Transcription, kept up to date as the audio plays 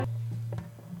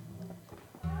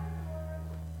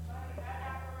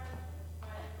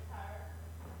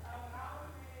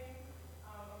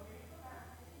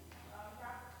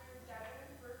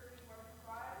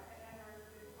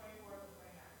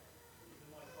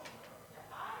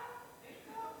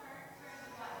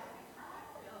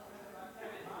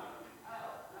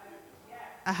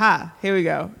Aha, here we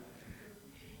go.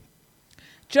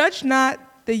 Judge not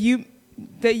that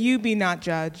you be not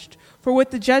judged. For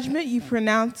with the judgment you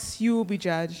pronounce, you will be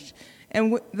judged.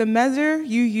 And with the measure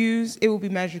you use, it will be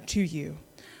measured to you.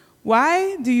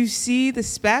 Why do you see the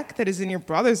speck that is in your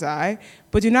brother's eye,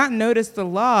 but do not notice the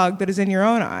log that is in your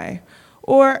own eye?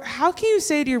 Or how can you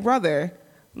say to your brother,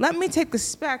 let me take the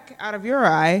speck out of your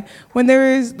eye, when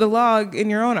there is the log in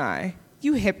your own eye?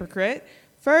 You hypocrite.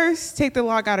 First, take the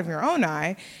log out of your own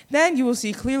eye, then you will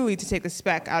see clearly to take the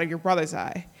speck out of your brother's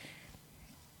eye.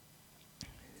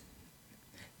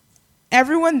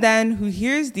 Everyone then who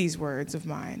hears these words of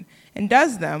mine and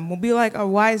does them will be like a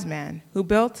wise man who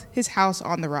built his house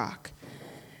on the rock.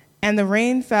 And the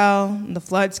rain fell, and the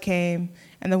floods came,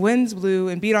 and the winds blew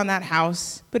and beat on that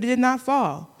house, but it did not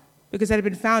fall, because it had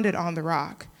been founded on the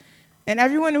rock. And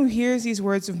everyone who hears these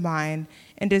words of mine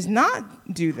and does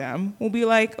not do them will be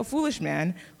like a foolish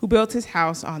man who built his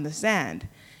house on the sand.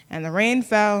 And the rain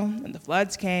fell, and the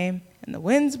floods came, and the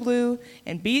winds blew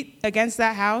and beat against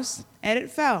that house, and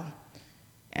it fell.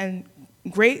 And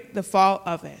great the fall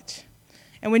of it.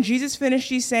 And when Jesus finished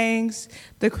these sayings,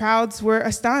 the crowds were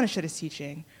astonished at his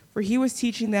teaching, for he was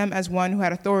teaching them as one who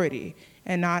had authority,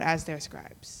 and not as their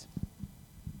scribes.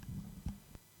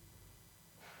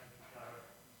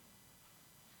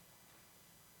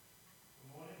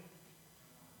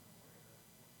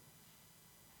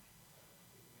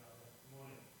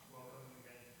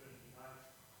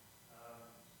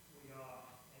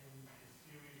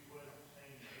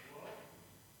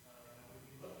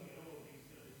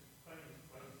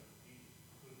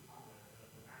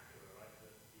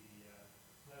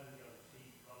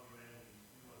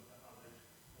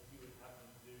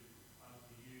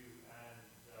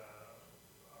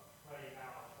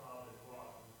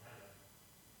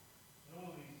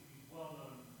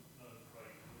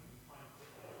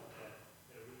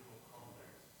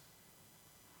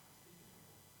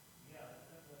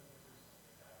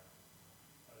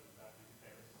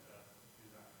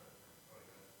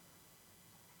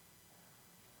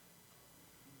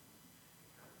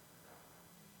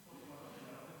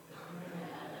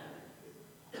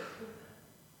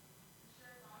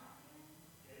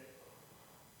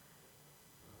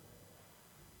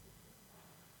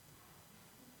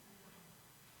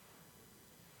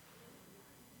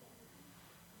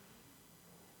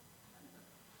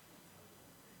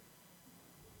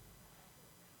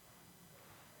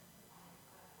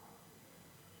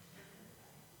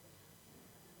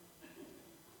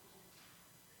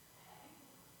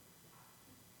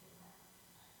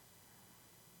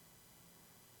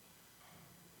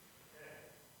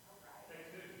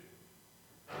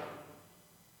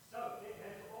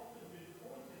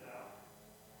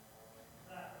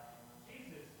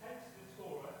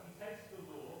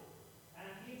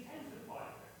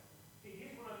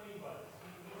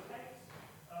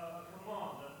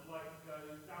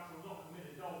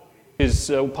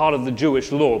 Is part of the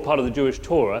Jewish law, part of the Jewish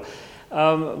Torah.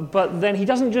 But then he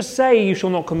doesn't just say you shall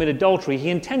not commit adultery,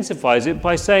 he intensifies it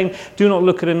by saying, do not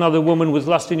look at another woman with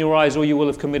lust in your eyes, or you will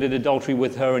have committed adultery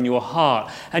with her in your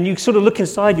heart. And you sort of look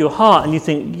inside your heart and you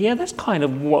think, yeah, that's kind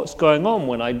of what's going on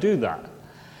when I do that.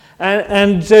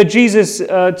 And Jesus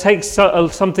takes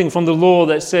something from the law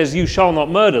that says you shall not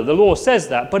murder. The law says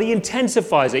that, but he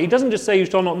intensifies it. He doesn't just say you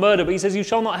shall not murder, but he says you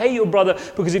shall not hate your brother,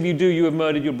 because if you do, you have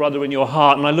murdered your brother in your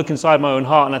heart. And I look inside my own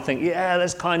heart and I think, yeah,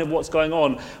 that's kind of what's going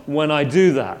on when I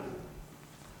do that.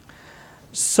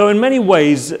 So in many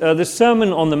ways, the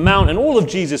Sermon on the Mount and all of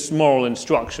Jesus' moral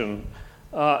instruction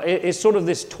is sort of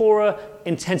this Torah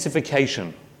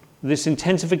intensification, this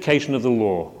intensification of the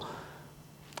law.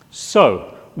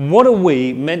 So, what are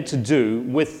we meant to do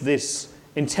with this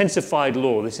intensified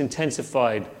law, this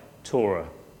intensified Torah?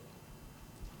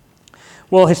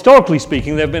 Well, historically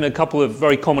speaking, there have been a couple of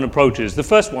very common approaches. The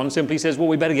first one simply says, well,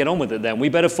 we better get on with it then. We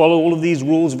better follow all of these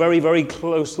rules very, very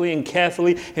closely and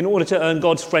carefully in order to earn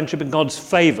God's friendship and God's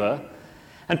favor.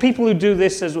 And people who do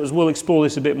this, as we'll explore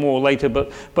this a bit more later,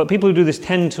 but people who do this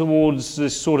tend towards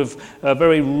this sort of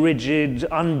very rigid,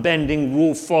 unbending,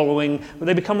 rule-following.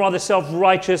 They become rather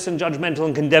self-righteous and judgmental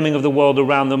and condemning of the world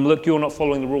around them. Look, you're not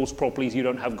following the rules properly, so you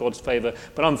don't have God's favor,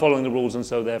 but I'm following the rules, and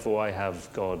so therefore I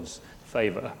have God's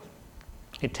favor.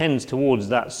 It tends towards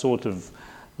that sort of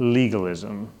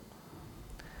legalism.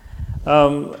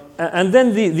 And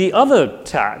then the other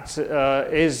tact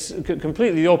is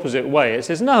completely the opposite way. It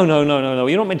says, no,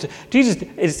 you're not meant to. Jesus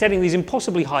is setting these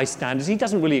impossibly high standards. He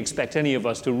doesn't really expect any of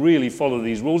us to really follow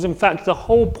these rules. In fact, the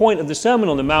whole point of the Sermon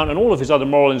on the Mount and all of his other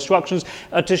moral instructions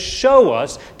are to show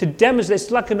us, to demonstrate. It's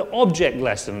like an object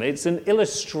lesson. It's an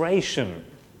illustration.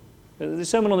 The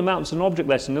Sermon on the Mount is an object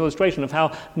lesson, an illustration of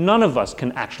how none of us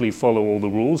can actually follow all the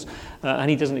rules, and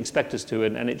he doesn't expect us to,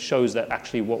 and it shows that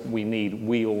actually what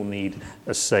we all need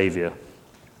a Saviour.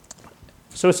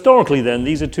 So historically then,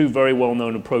 these are two very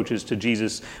well-known approaches to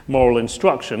Jesus' moral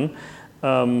instruction,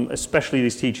 especially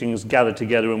these teachings gathered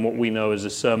together in what we know as the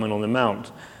Sermon on the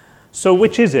Mount. So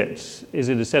which is it? Is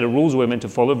it a set of rules we're meant to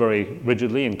follow very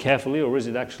rigidly and carefully, or is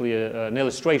it actually an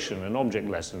illustration, an object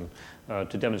lesson,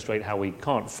 to demonstrate how we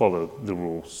can't follow the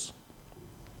rules?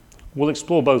 We'll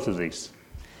explore both of these.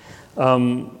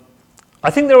 I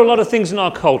think there are a lot of things in our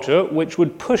culture which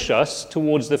would push us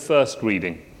towards the first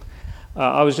reading.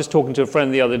 I was just talking to a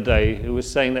friend the other day who was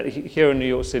saying that here in New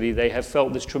York City they have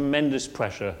felt this tremendous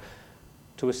pressure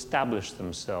to establish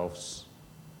themselves,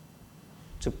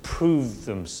 to prove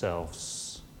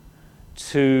themselves,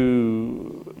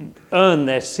 to earn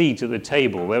their seat at the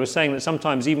table. They were saying that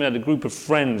sometimes even at a group of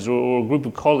friends or a group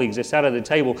of colleagues, they sat at the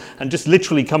table and just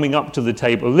literally coming up to the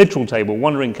table, a literal table,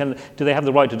 wondering, do they have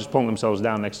the right to just plonk themselves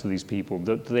down next to these people?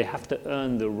 Do they have to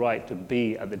earn the right to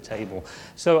be at the table?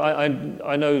 So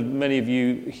I know many of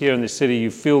you here in the city,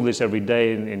 you feel this every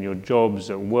day in your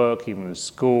jobs, at work, even in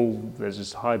school. There's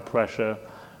this high pressure,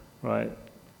 right?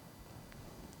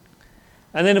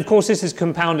 And then, of course, this is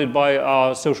compounded by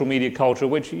our social media culture,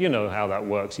 which you know how that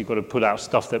works. You've got to put out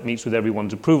stuff that meets with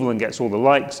everyone's approval and gets all the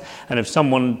likes. And if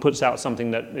someone puts out something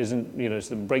that isn't,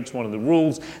 that breaks one of the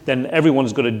rules, then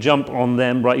everyone's got to jump on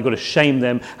them, right? You've got to shame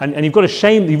them. And you've got to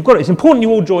shame, it's important you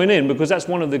all join in, because that's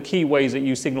one of the key ways that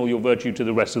you signal your virtue to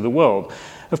the rest of the world.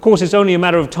 Of course, it's only a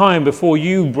matter of time before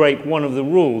you break one of the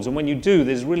rules. And when you do,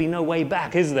 there's really no way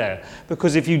back, is there?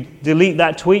 Because if you delete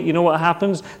that tweet, you know what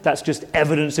happens? That's just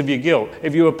evidence of your guilt.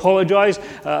 If you apologize,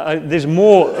 there's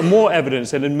more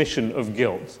evidence and admission of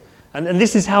guilt. And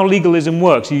this is how legalism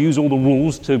works. You use all the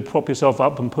rules to prop yourself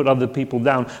up and put other people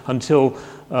down until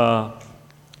the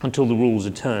rules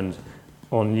are turned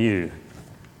on you.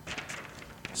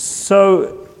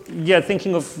 So, yeah,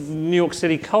 thinking of New York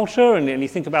City culture, and you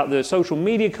think about the social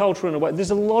media culture, and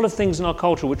there's a lot of things in our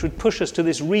culture which would push us to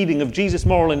this reading of Jesus'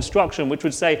 moral instruction, which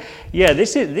would say, yeah,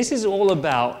 this is all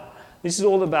about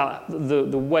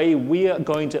the way we are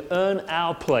going to earn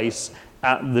our place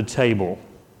at the table.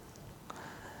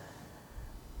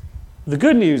 The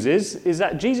good news is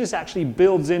that Jesus actually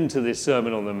builds into this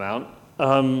Sermon on the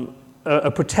Mount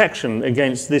a protection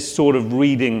against this sort of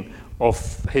reading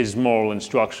of his moral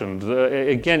instruction,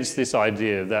 against this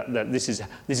idea that this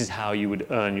is how you would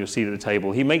earn your seat at the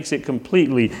table. He makes it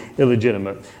completely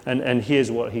illegitimate. And here's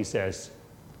what he says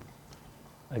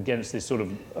against this sort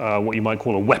of what you might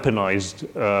call a weaponized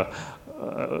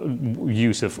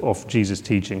use of Jesus'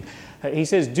 teaching. He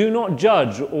says, "Do not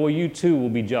judge, or you too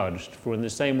will be judged. For in the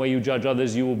same way you judge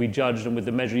others, you will be judged, and with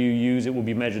the measure you use, it will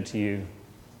be measured to you.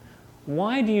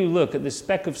 Why do you look at the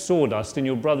speck of sawdust in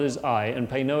your brother's eye and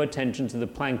pay no attention to the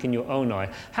plank in your own eye?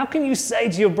 How can you say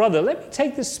to your brother, 'Let me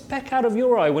take the speck out of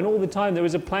your eye,' when all the time there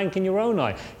is a plank in your own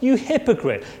eye? You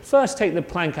hypocrite! First take the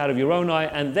plank out of your own eye,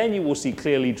 and then you will see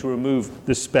clearly to remove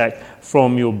the speck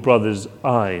from your brother's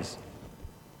eyes."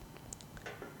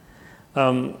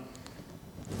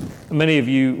 Many of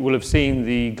you will have seen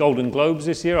the Golden Globes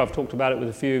this year. I've talked about it with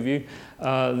a few of you.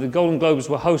 The Golden Globes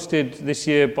were hosted this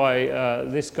year by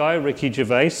this guy, Ricky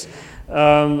Gervais.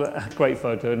 Great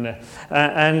photo, isn't it?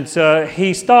 And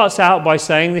he starts out by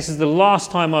saying, "This is the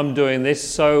last time I'm doing this,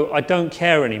 so I don't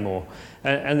care anymore."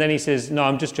 And then he says, "No,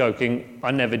 I'm just joking,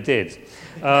 I never did."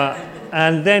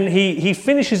 And then he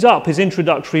finishes up his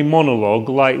introductory monologue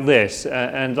like this,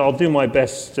 and I'll do my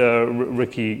best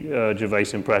Ricky Gervais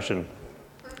impression.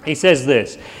 He says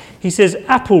this. He says,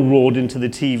 "Apple roared into the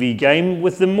TV game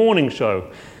with The Morning Show,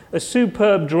 a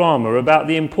superb drama about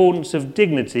the importance of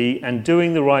dignity and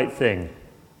doing the right thing,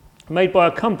 made by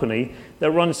a company that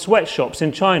runs sweatshops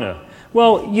in China.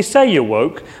 Well, you say you're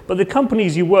woke, but the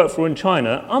companies you work for in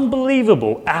China,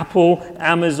 unbelievable. Apple,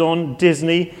 Amazon,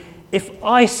 Disney. If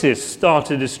ISIS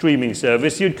started a streaming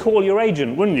service, you'd call your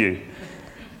agent, wouldn't you?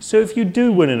 So if you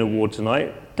do win an award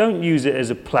tonight, don't use it as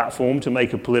a platform to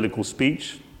make a political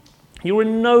speech. You're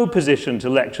in no position to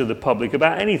lecture the public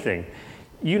about anything.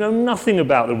 You know nothing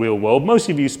about the real world. Most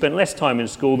of you spent less time in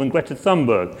school than Greta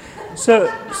Thunberg.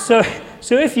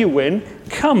 So if you win,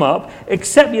 come up,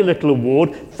 accept your little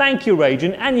award, thank your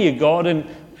agent and your God," and,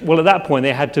 well, at that point,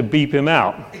 they had to beep him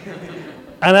out.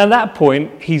 And at that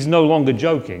point, he's no longer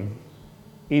joking.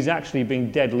 He's actually being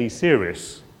deadly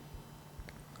serious.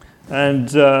 And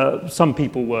some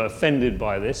people were offended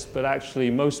by this, but actually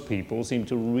most people seem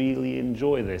to really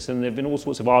enjoy this. And there have been all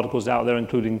sorts of articles out there,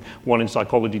 including one in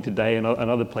Psychology Today and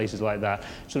other places like that,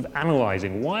 sort of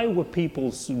analysing why were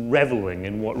people reveling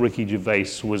in what Ricky Gervais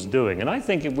was doing. And I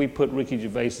think if we put Ricky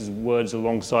Gervais's words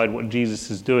alongside what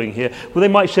Jesus is doing here, well, they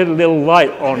might shed a little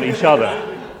light on each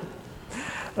other.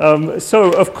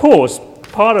 So, of course,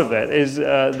 part of it is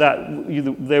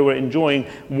that they were enjoying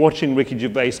watching Ricky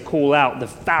Gervais call out the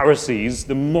Pharisees,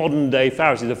 the modern-day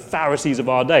Pharisees, the Pharisees of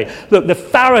our day. Look, the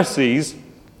Pharisees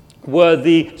were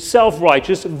the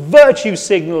self-righteous,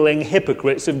 virtue-signaling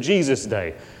hypocrites of Jesus'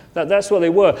 day. That's what they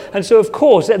were. And so, of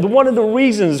course, one of the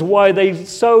reasons why they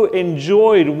so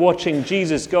enjoyed watching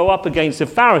Jesus go up against the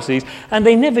Pharisees, and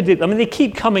they never did, I mean, they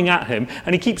keep coming at him,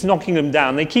 and he keeps knocking them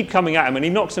down. They keep coming at him, and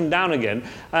he knocks them down again,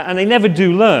 and they never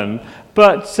do learn.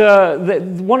 But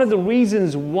one of the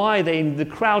reasons why the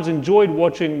crowds enjoyed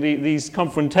watching these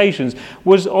confrontations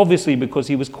was obviously because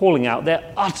he was calling out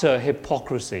their utter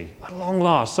hypocrisy. At long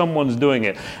last, someone's doing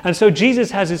it. And so Jesus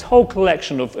has this whole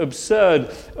collection of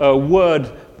absurd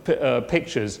word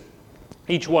pictures,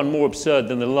 each one more absurd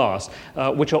than the last,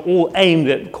 which are all aimed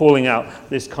at calling out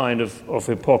this kind of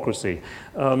hypocrisy.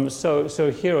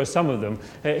 So here are some of them.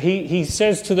 He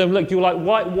says to them, look, you're like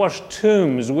whitewashed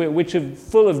tombs which are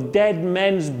full of dead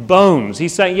men's bones.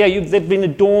 He's saying, they've been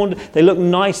adorned, they look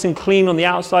nice and clean on the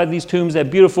outside of these tombs, they're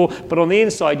beautiful, but on the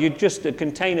inside you're just a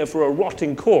container for a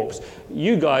rotting corpse.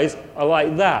 You guys are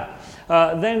like that.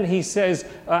 Then he says,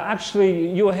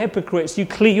 actually, you're hypocrites.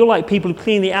 You're like people who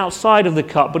clean the outside of the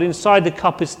cup, but inside the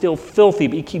cup is still filthy,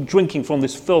 but you keep drinking from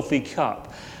this filthy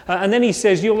cup. And then he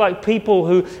says, you're like people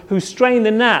who strain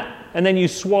the gnat, and then you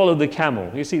swallow the camel.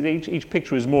 You see, each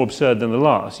picture is more absurd than the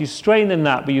last. You strain the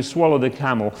gnat, but you swallow the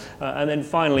camel. And then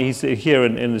finally, he's here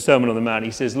in the Sermon on the Mount,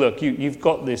 he says, look, you've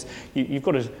got this, you're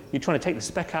trying to take the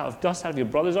speck out of dust out of your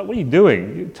brother's eye. What are you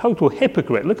doing? You're a total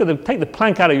hypocrite. Look at them, take the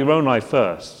plank out of your own eye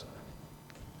first.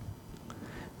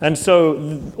 And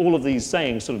so all of these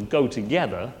sayings sort of go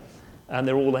together, and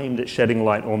they're all aimed at shedding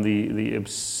light on the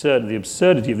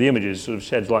absurdity of the images, sort of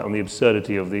sheds light on the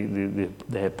absurdity of the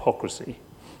hypocrisy.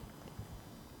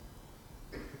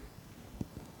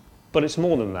 But it's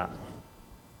more than that.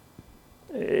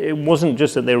 It wasn't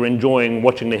just that they were enjoying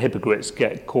watching the hypocrites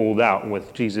get called out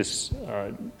with Jesus'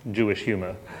 Jewish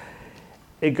humor.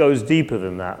 It goes deeper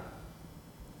than that.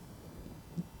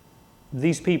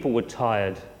 These people were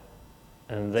tired,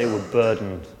 and they were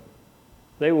burdened.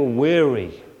 They were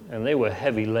weary, and they were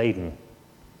heavy laden.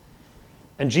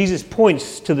 And Jesus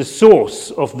points to the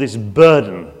source of this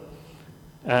burden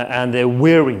and their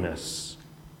weariness.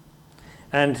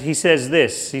 And he says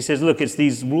this, he says, look, it's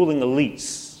these ruling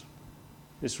elites,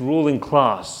 this ruling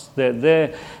class.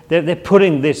 They're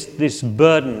putting this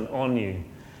burden on you.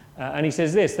 And he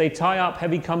says this, they tie up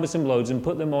heavy cumbersome loads and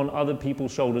put them on other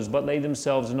people's shoulders, but they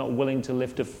themselves are not willing to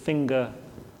lift a finger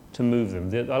to move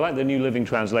them. I like the New Living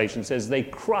Translation. It says they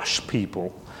crush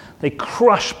people. They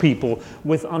crush people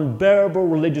with unbearable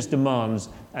religious demands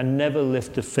and never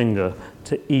lift a finger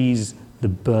to ease the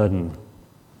burden.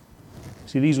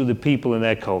 See, these were the people in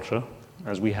their culture,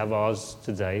 as we have ours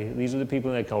today. These are the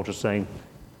people in their culture saying,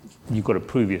 you've got to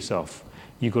prove yourself.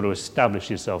 You've got to establish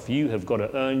yourself. You have got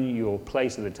to earn your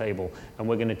place at the table, and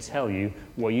we're going to tell you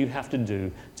what you have to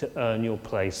do to earn your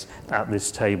place at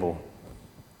this table.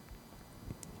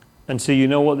 And so you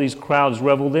know what these crowds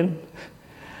reveled in?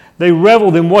 They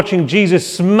reveled in watching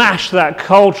Jesus smash that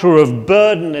culture of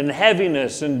burden and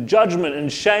heaviness and judgment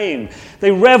and shame.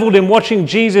 They reveled in watching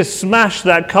Jesus smash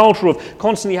that culture of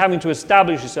constantly having to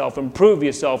establish yourself and prove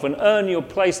yourself and earn your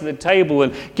place at the table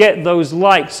and get those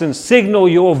likes and signal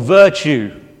your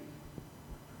virtue.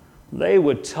 They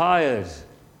were tired,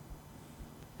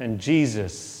 and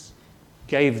Jesus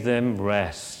gave them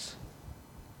rest.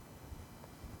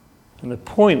 And the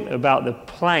point about the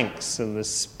planks and the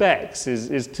specks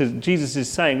is Jesus is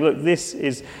saying, look, this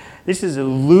is a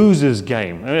loser's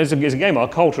game. I mean, it's a game our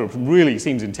culture really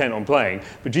seems intent on playing,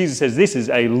 but Jesus says this is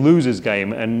a loser's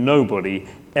game and nobody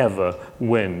ever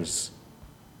wins.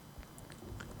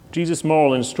 Jesus'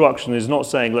 moral instruction is not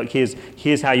saying, look,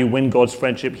 here's how you win God's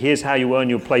friendship, here's how you earn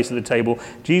your place at the table.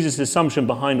 Jesus' assumption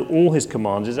behind all his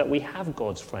commands is that we have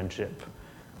God's friendship.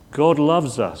 God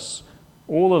loves us.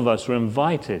 All of us are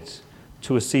invited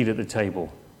to a seat at the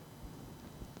table.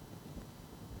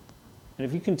 And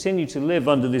if you continue to live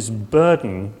under this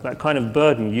burden, that kind of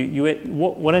burden,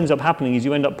 what ends up happening is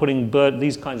you end up putting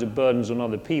these kinds of burdens on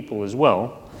other people as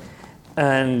well.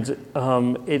 And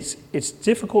it's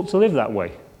difficult to live that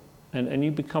way. And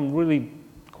you become really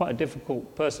quite a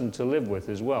difficult person to live with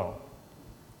as well.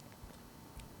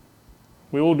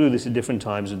 We all do this at different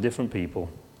times with different people.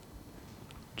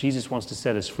 Jesus wants to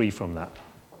set us free from that.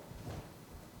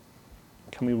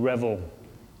 Can we revel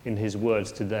in his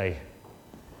words today?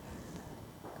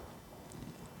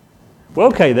 Well,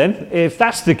 okay then, if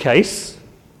that's the case,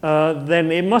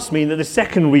 then it must mean that the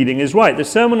second reading is right. The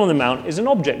Sermon on the Mount is an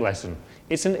object lesson.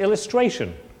 It's an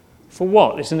illustration. For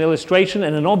what? It's an illustration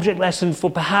and an object lesson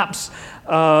for perhaps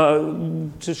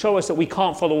to show us that we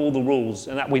can't follow all the rules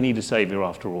and that we need a Savior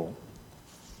after all.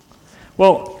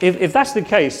 Well, if that's the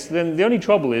case, then the only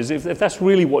trouble is, if that's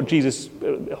really what Jesus'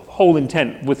 whole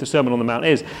intent with the Sermon on the Mount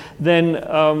is, then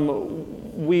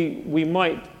we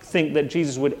might think that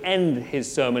Jesus would end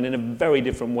his sermon in a very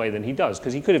different way than he does,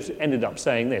 because he could have ended up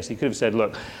saying this. He could have said,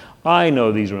 look, I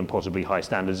know these are impossibly high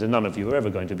standards and none of you are ever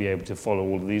going to be able to follow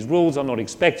all of these rules. I'm not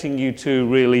expecting you to,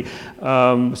 really.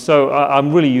 So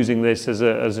I'm really using this as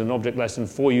an object lesson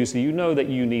for you, so you know that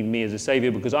you need me as a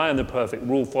Savior because I am the perfect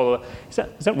rule follower. Is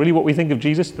that really what we think of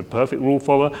Jesus, the perfect rule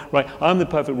follower? Right? I'm the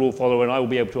perfect rule follower and I will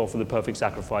be able to offer the perfect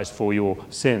sacrifice for your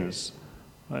sins.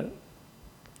 Right?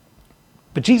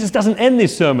 But Jesus doesn't end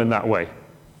this sermon that way.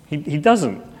 He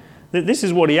doesn't. This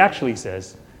is what he actually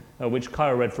says, which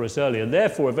Kyra read for us earlier.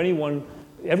 Therefore, if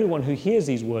everyone who hears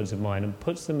these words of mine and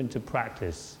puts them into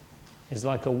practice is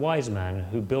like a wise man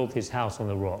who built his house on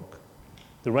the rock.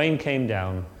 The rain came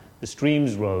down, the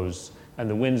streams rose, and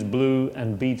the winds blew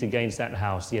and beat against that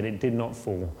house, yet it did not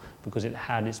fall, because it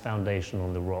had its foundation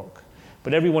on the rock.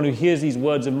 But everyone who hears these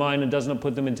words of mine and does not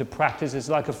put them into practice is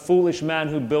like a foolish man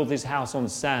who built his house on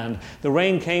sand. The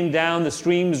rain came down, the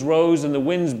streams rose, and the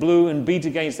winds blew and beat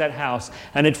against that house,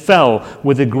 and it fell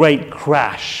with a great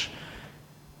crash.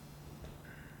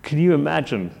 Can you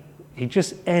imagine? He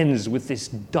just ends with this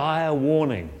dire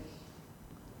warning.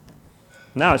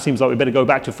 Now it seems like we better go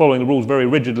back to following the rules very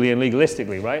rigidly and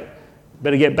legalistically, right?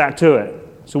 Better get back to it.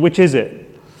 So which is it?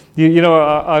 You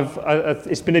know,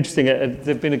 it's been interesting. There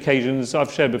have been occasions,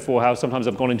 I've shared before, how sometimes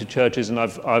I've gone into churches and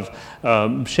I've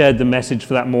shared the message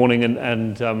for that morning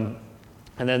and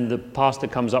then the pastor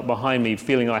comes up behind me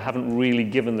feeling I haven't really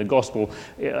given the gospel,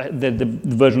 the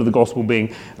version of the gospel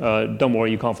being, don't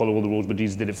worry, you can't follow all the rules, but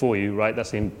Jesus did it for you, right?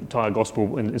 That's the entire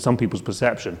gospel in some people's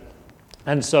perception.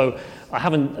 And so I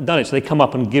haven't done it, so they come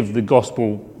up and give the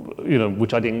gospel,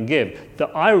 which I didn't give. The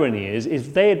irony is,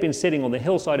 if they had been sitting on the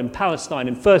hillside in Palestine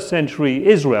in first century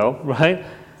Israel, right,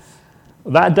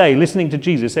 that day listening to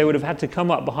Jesus, they would have had to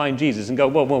come up behind Jesus and go,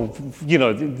 well,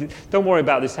 don't worry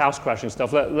about this house crashing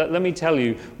stuff. Let me tell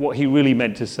you what he really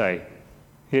meant to say.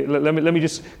 Let me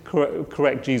just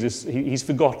correct Jesus. He's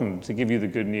forgotten to give you the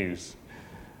good news.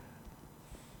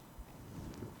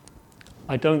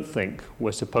 I don't think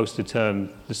we're supposed to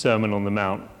turn the Sermon on the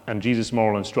Mount and Jesus'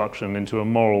 moral instruction into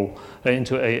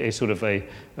a sort of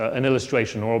an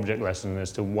illustration or object lesson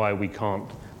as to why we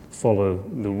can't follow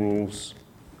the rules.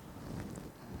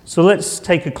 So let's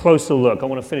take a closer look. I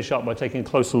want to finish up by taking a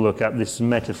closer look at this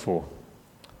metaphor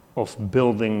of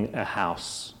building a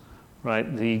house. Right?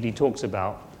 He talks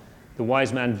about the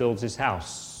wise man builds his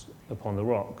house upon the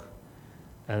rock.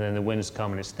 And then the winds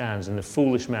come and it stands. And the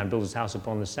foolish man builds his house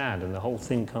upon the sand, and the whole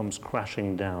thing comes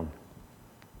crashing down.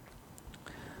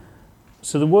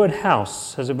 So the word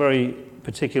house has a very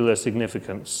particular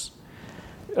significance.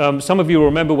 Some of you will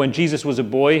remember when Jesus was a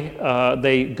boy,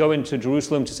 they go into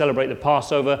Jerusalem to celebrate the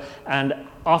Passover. And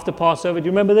after Passover, do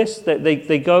you remember this?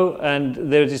 They go and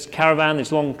there's this caravan,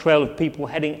 this long trail of people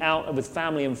heading out with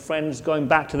family and friends, going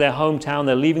back to their hometown.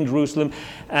 They're leaving Jerusalem.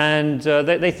 And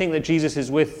they think that Jesus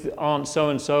is with Aunt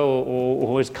so-and-so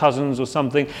or his cousins or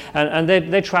something. And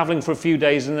they're traveling for a few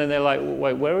days and then they're like,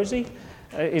 wait, where is he?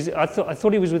 I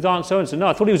thought he was with Aunt so-and-so. No,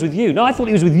 I thought he was with you. No, I thought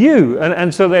he was with you.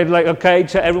 And so they're like, okay,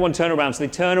 everyone turn around. So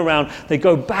they turn around, they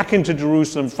go back into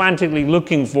Jerusalem, frantically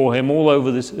looking for him all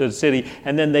over the city,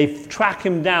 and then they track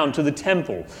him down to the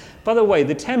temple. By the way,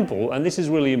 the temple, and this is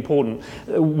really important,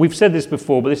 we've said this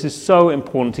before, but this is so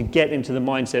important to get into the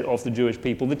mindset of the Jewish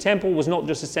people. The temple was not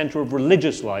just a center of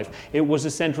religious life, it was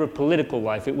a center of political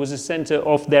life, it was a center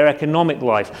of their economic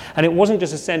life, and it wasn't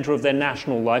just a center of their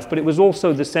national life, but it was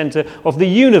also the center of the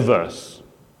universe.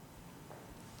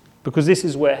 Because this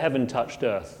is where heaven touched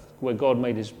earth, where God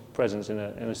made his presence in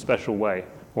a special way,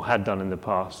 or had done in the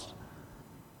past.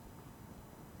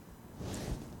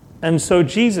 And so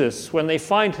Jesus, when they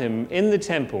find him in the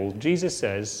temple, Jesus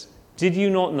says, "Did you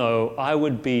not know I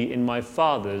would be in my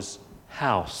Father's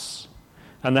house?"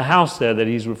 And the house there that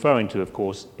he's referring to, of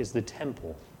course, is the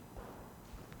temple.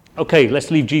 Okay,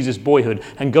 let's leave Jesus' boyhood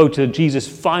and go to Jesus'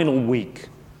 final week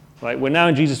Right? We're now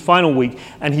in Jesus' final week,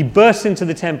 and he bursts into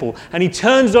the temple, and he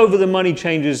turns over the money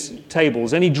changers'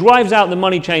 tables, and he drives out the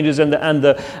money changers and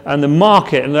the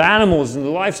market and the animals and the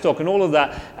livestock and all of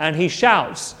that, and he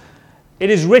shouts, "It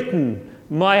is written,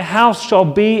 my house shall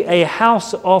be a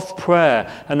house of prayer."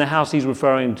 And the house he's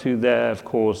referring to there, of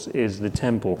course, is the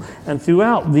temple. And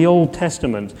throughout the Old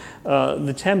Testament,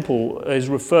 the temple is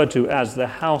referred to as the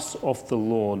house of the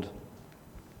Lord.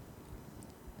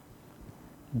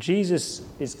 Jesus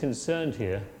is concerned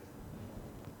here.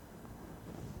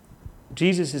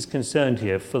 Jesus is concerned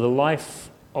here for the life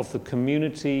of the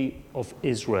community of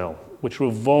Israel, which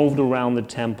revolved around the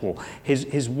temple.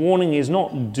 His warning is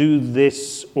not do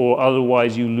this or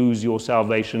otherwise you lose your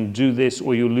salvation, do this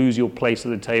or you lose your place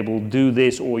at the table, do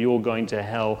this or you're going to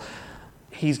hell.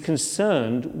 He's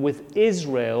concerned with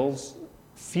Israel's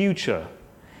future.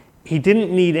 He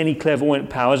didn't need any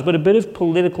clairvoyant powers, but a bit of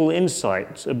political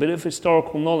insight, a bit of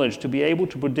historical knowledge to be able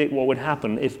to predict what would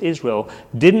happen if Israel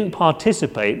didn't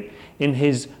participate in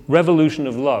his revolution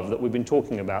of love that we've been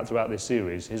talking about throughout this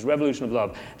series, his revolution of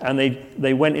love, and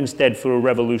they went instead for a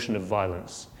revolution of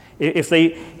violence.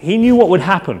 He knew what would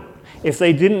happen if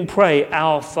they didn't pray,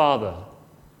 "Our Father,"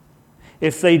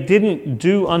 if they didn't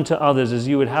do unto others as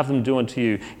you would have them do unto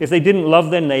you, if they didn't love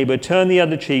their neighbor, turn the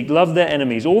other cheek, love their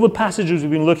enemies, all the passages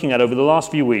we've been looking at over the last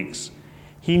few weeks,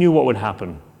 he knew what would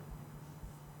happen.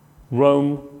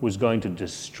 Rome was going to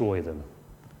destroy them.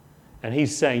 And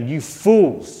he's saying, you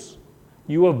fools,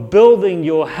 you are building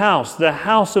your house, the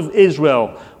house of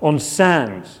Israel, on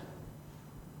sand.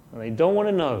 And they don't want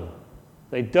to know.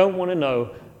 They don't want to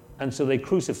know, and so they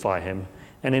crucify him.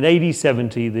 And in AD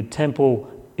 70, the temple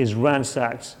is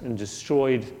ransacked and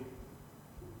destroyed,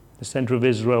 the center of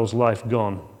Israel's life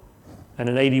gone. And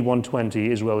in AD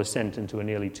 120, Israel is sent into a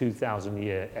nearly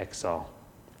 2,000-year exile.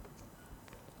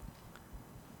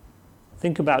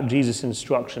 Think about Jesus'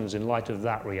 instructions in light of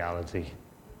that reality.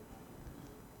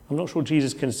 I'm not sure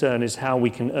Jesus' concern is how we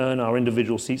can earn our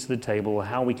individual seats at the table, or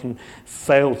how we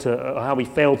fail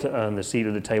to earn the seat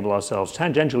at the table ourselves.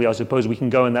 Tangentially, I suppose we can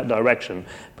go in that direction,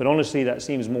 but honestly, that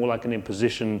seems more like an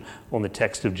imposition on the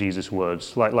text of Jesus'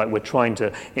 words, like we're trying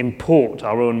to import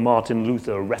our own Martin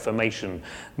Luther Reformation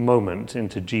moment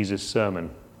into Jesus' sermon.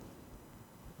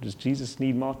 Does Jesus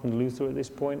need Martin Luther at this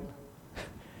point?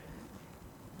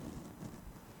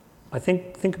 I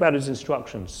think about his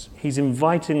instructions. He's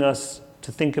inviting us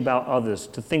to think about others,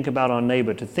 to think about our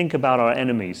neighbor, to think about our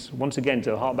enemies. Once again,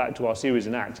 to hark back to our series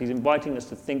in Acts, he's inviting us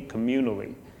to think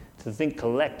communally, to think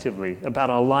collectively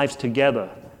about our lives together.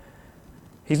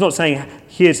 He's not saying,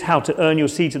 here's how to earn your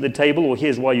seat at the table, or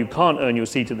here's why you can't earn your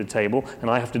seat at the table, and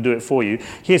I have to do it for you.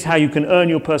 Here's how you can earn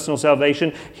your personal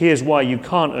salvation. Here's why you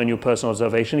can't earn your personal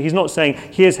salvation. He's not saying,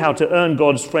 here's how to earn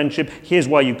God's friendship. Here's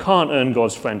why you can't earn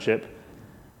God's friendship.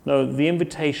 No, the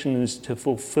invitation is to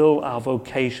fulfill our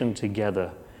vocation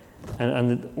together.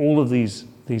 And all of these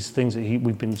things that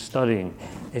we've been studying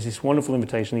is this wonderful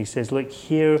invitation. He says, look,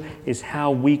 here is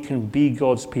how we can be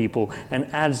God's people. And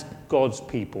as God's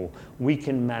people, we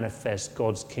can manifest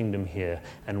God's kingdom here.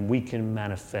 And we can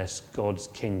manifest God's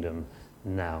kingdom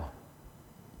now.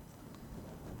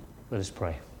 Let us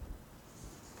pray.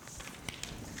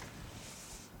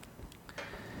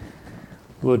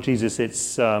 Lord Jesus,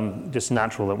 it's just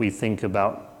natural that we think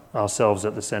about ourselves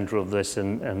at the center of this,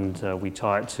 and we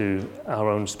tie it to our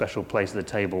own special place at the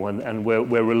table, and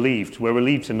we're relieved. We're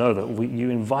relieved to know that you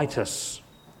invite us,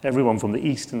 everyone from the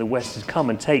east and the west, to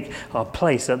come and take our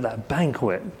place at that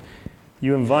banquet.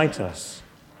 You invite us.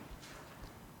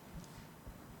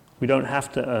 We don't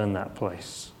have to earn that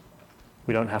place.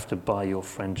 We don't have to buy your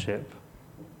friendship.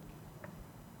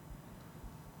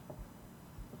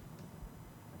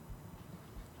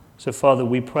 So, Father,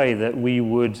 we pray that we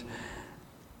would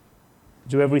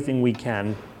do everything we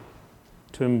can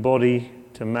to embody,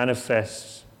 to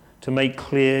manifest, to make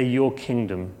clear your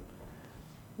kingdom,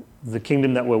 the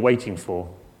kingdom that we're waiting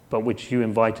for, but which you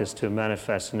invite us to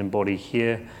manifest and embody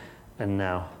here and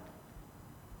now.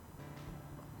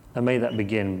 And may that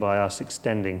begin by us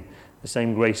extending the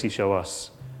same grace you show us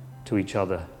to each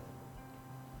other.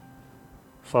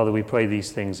 Father, we pray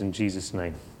these things in Jesus'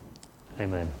 name.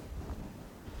 Amen.